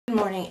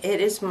morning. It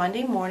is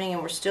Monday morning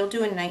and we're still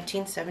doing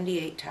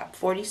 1978 top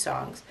 40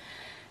 songs.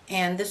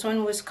 And this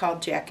one was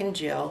called Jack and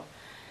Jill.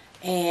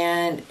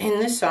 And in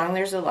this song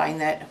there's a line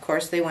that, of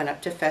course, they went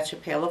up to fetch a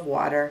pail of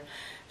water.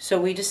 So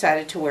we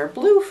decided to wear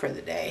blue for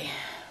the day.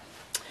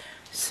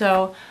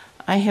 So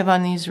I have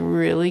on these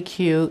really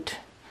cute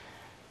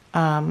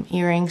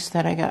earrings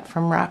that I got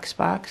from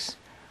Roxbox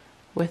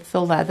with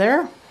the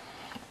leather.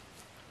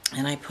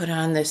 And I put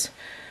on this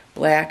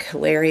black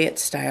lariat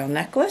style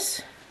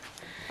necklace.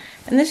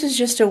 And this is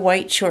just a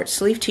white short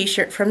sleeve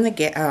t-shirt from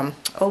the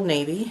Old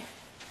Navy.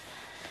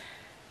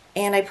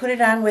 And I put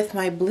it on with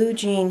my blue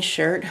jean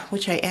shirt,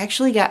 which I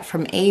actually got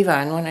from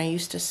Avon when I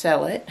used to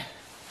sell it.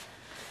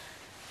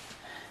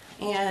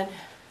 And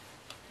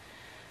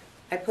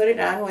I put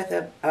it on with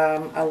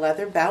a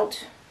leather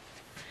belt.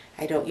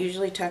 I don't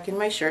usually tuck in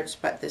my shirts,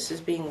 but this is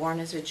being worn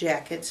as a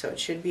jacket, so it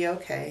should be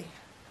okay.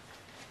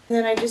 And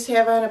then I just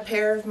have on a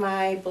pair of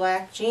my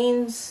black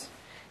jeans,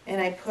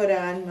 and I put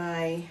on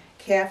my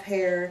calf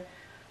hair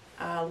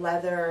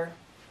leather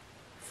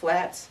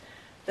flats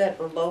that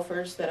were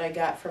loafers that I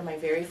got from my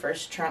very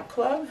first trunk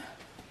club.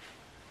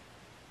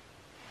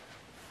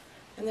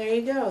 And there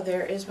you go.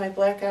 There is my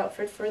black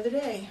outfit for the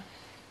day.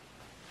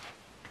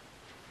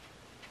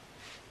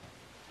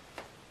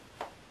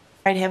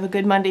 Alright, have a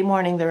good Monday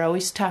morning. They're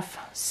always tough.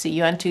 See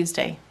you on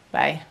Tuesday.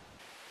 Bye.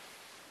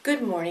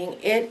 Good morning.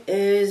 It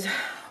is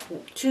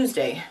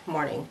Tuesday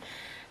morning.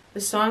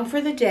 The song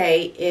for the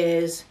day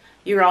is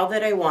You're All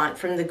That I Want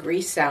from the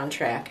Grease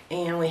soundtrack.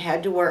 And we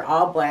had to wear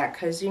all black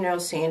because, you know,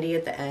 Sandy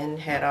at the end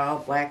had all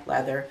black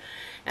leather.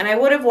 And I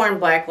would have worn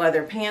black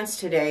leather pants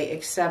today,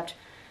 except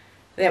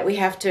that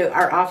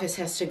our office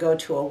has to go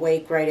to a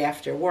wake right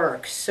after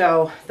work.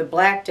 So the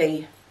black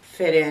day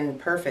fit in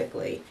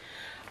perfectly.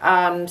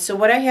 So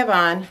what I have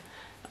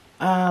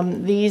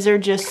on, these are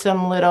just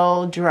some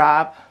little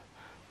drop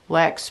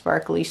black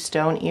sparkly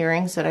stone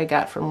earrings that I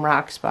got from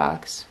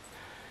Roxbox.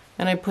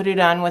 And I put it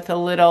on with a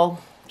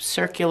little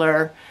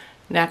circular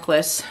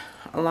necklace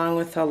along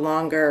with a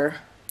longer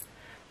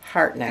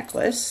heart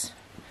necklace.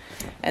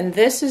 And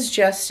this is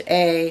just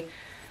a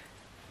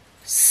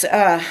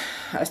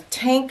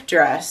tank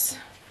dress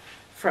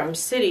from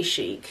City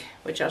Chic,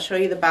 which I'll show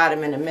you the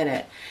bottom in a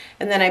minute.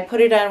 And then I put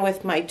it on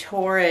with my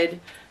Torrid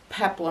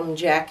peplum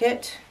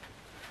jacket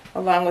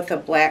along with a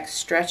black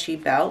stretchy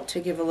belt to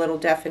give a little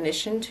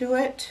definition to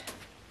it.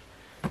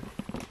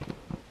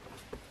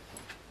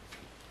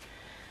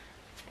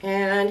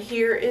 And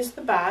here is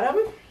the bottom.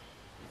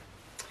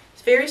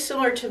 It's very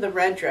similar to the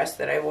red dress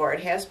that I wore. It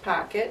has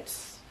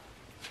pockets.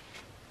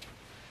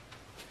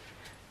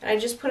 And I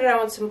just put it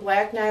on with some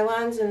black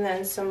nylons and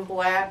then some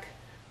black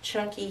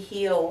chunky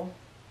heel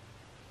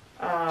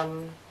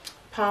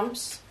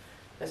pumps,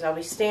 because I'll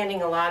be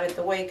standing a lot at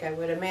the wake, I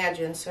would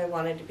imagine, so I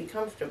wanted to be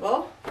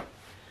comfortable.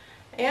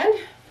 And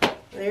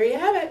there you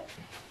have it.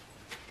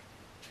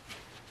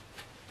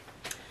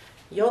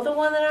 You're the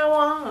one that I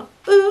want.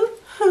 Ooh,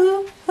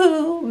 ooh,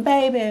 ooh,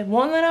 baby,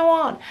 one that I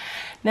want.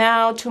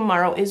 Now,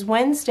 tomorrow is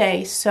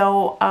Wednesday,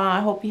 so I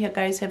hope you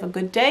guys have a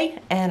good day,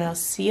 and I'll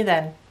see you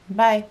then.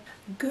 Bye.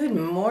 Good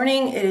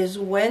morning. It is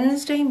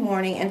Wednesday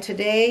morning, and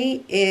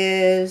today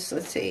is,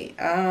 let's see,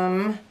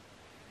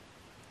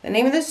 the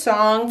name of the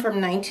song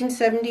from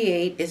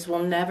 1978 is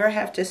We'll Never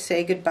Have to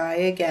Say Goodbye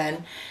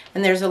Again.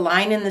 And there's a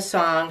line in the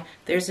song,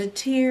 there's a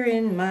tear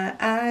in my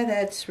eye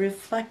that's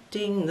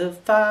reflecting the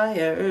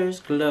fire's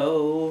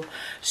glow.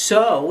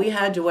 So we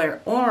had to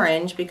wear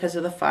orange because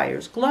of the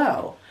fire's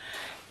glow.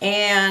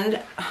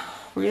 And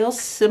real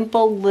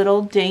simple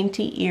little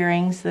dainty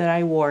earrings that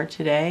I wore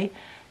today.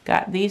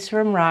 Got these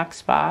from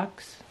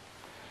Roxbox.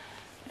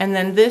 And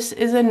then this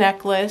is a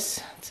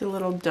necklace. It's a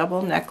little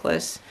double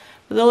necklace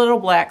with a little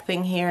black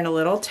thing here and a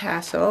little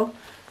tassel.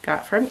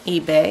 Got from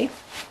eBay.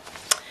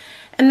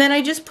 And then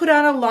I just put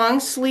on a long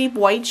sleeve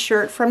white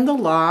shirt from the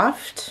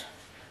Loft,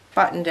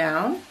 button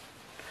down,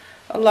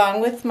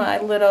 along with my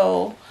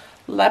little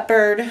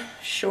leopard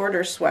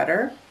shorter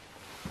sweater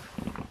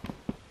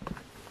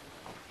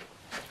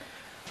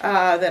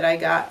that I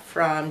got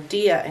from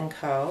Dia &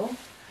 Co.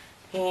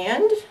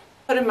 And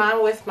put them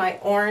on with my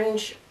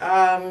orange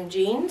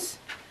jeans.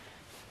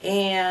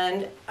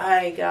 And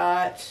I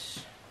got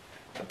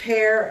a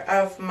pair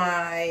of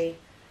my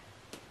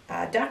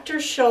Dr.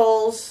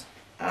 Scholl's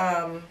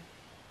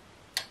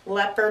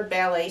leopard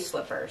ballet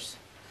slippers.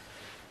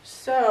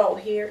 So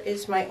here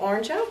is my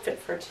orange outfit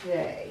for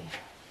today.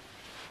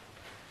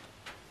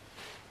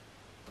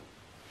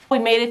 We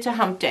made it to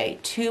hump day.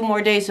 2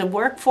 more days of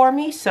work for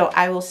me, so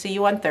I will see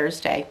you on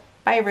Thursday.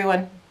 Bye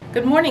everyone.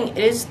 Good morning. It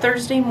is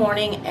Thursday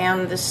morning,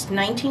 and this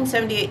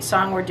 1978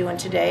 song we're doing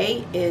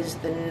today is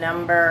the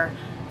number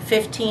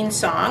 15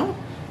 song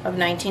of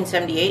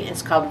 1978.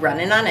 It's called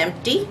Running on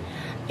Empty.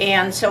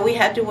 And so we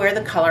had to wear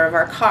the color of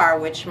our car,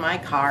 which my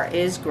car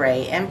is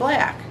gray and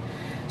black.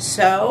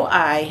 So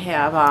I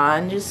have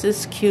on just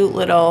this cute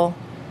little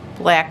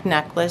black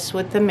necklace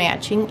with the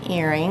matching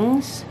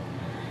earrings.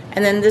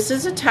 And then this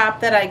is a top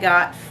that I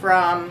got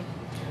from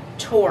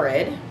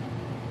Torrid.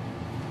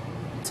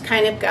 It's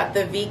kind of got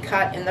the V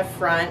cut in the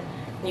front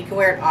You can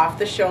wear it off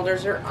the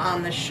shoulders or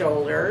on the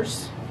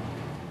shoulders.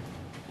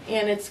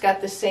 And it's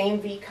got the same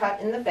V-cut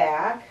in the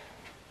back.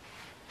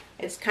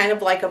 It's kind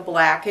of like a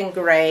black and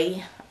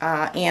gray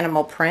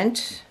animal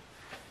print,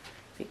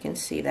 if you can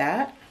see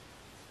that.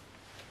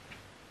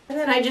 And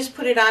then I just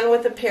put it on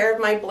with a pair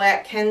of my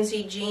black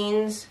Kenzie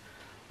jeans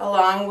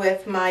along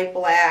with my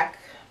black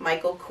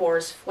Michael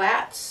Kors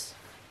flats.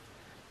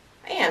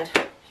 And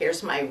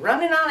here's my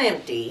running on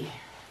empty.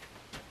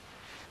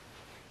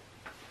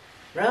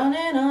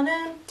 Running on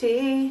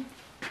empty.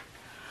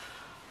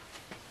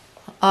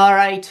 All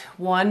right,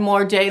 one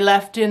more day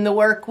left in the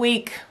work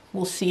week.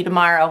 We'll see you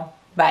tomorrow.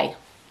 Bye.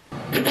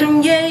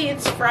 Yay,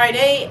 it's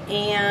Friday,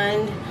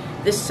 and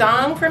the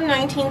song from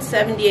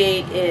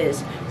 1978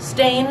 is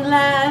Staying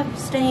Alive,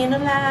 Staying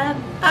Alive,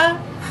 ah,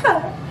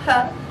 ha,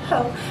 ha,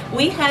 ha.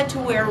 We had to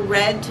wear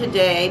red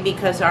today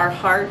because our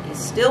heart is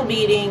still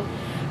beating,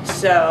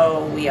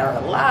 so we are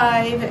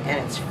alive,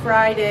 and it's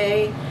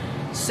Friday.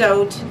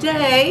 So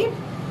today,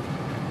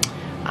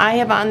 I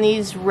have on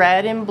these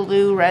red and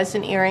blue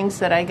resin earrings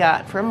that I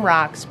got from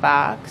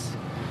Roxbox.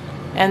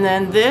 And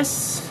then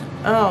this,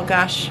 oh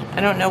gosh,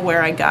 I don't know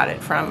where I got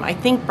it from. I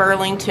think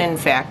Burlington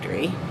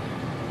Factory.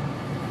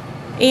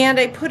 And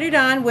I put it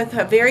on with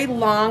a very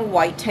long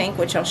white tank,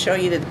 which I'll show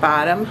you at the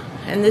bottom.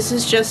 And this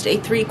is just a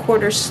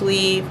 3/4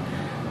 sleeve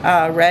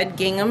red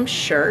gingham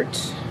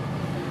shirt.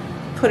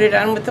 Put it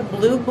on with a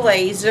blue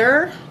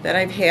blazer that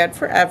I've had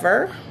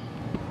forever.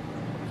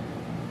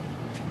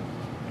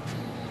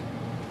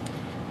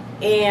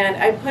 And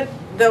I put,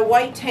 the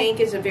white tank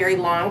is a very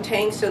long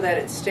tank so that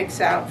it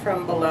sticks out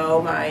from below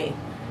my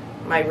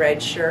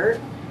red shirt.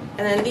 And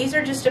then these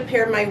are just a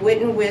pair of my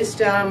Wit and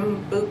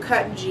Wisdom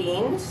bootcut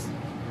jeans.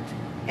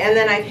 And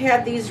then I've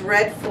had these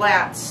red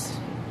flats.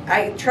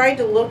 I tried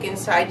to look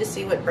inside to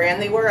see what brand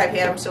they were. I've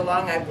had them so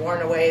long I've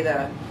worn away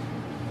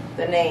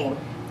the name.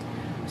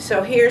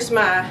 So here's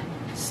my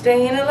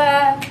Staying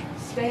Alive,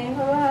 Staying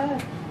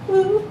Alive,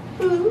 woo,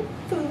 woo,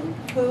 woo,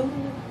 woo.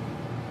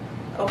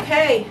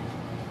 Okay.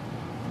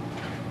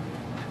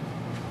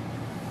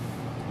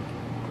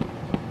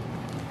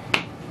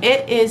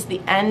 It is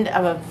the end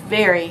of a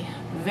very,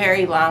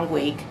 very long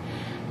week,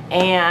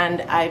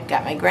 and I've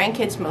got my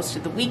grandkids most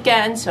of the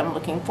weekend, so I'm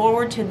looking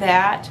forward to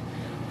that.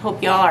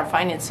 Hope y'all are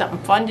finding something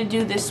fun to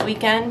do this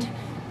weekend,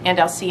 and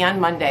I'll see you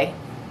on Monday.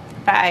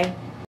 Bye.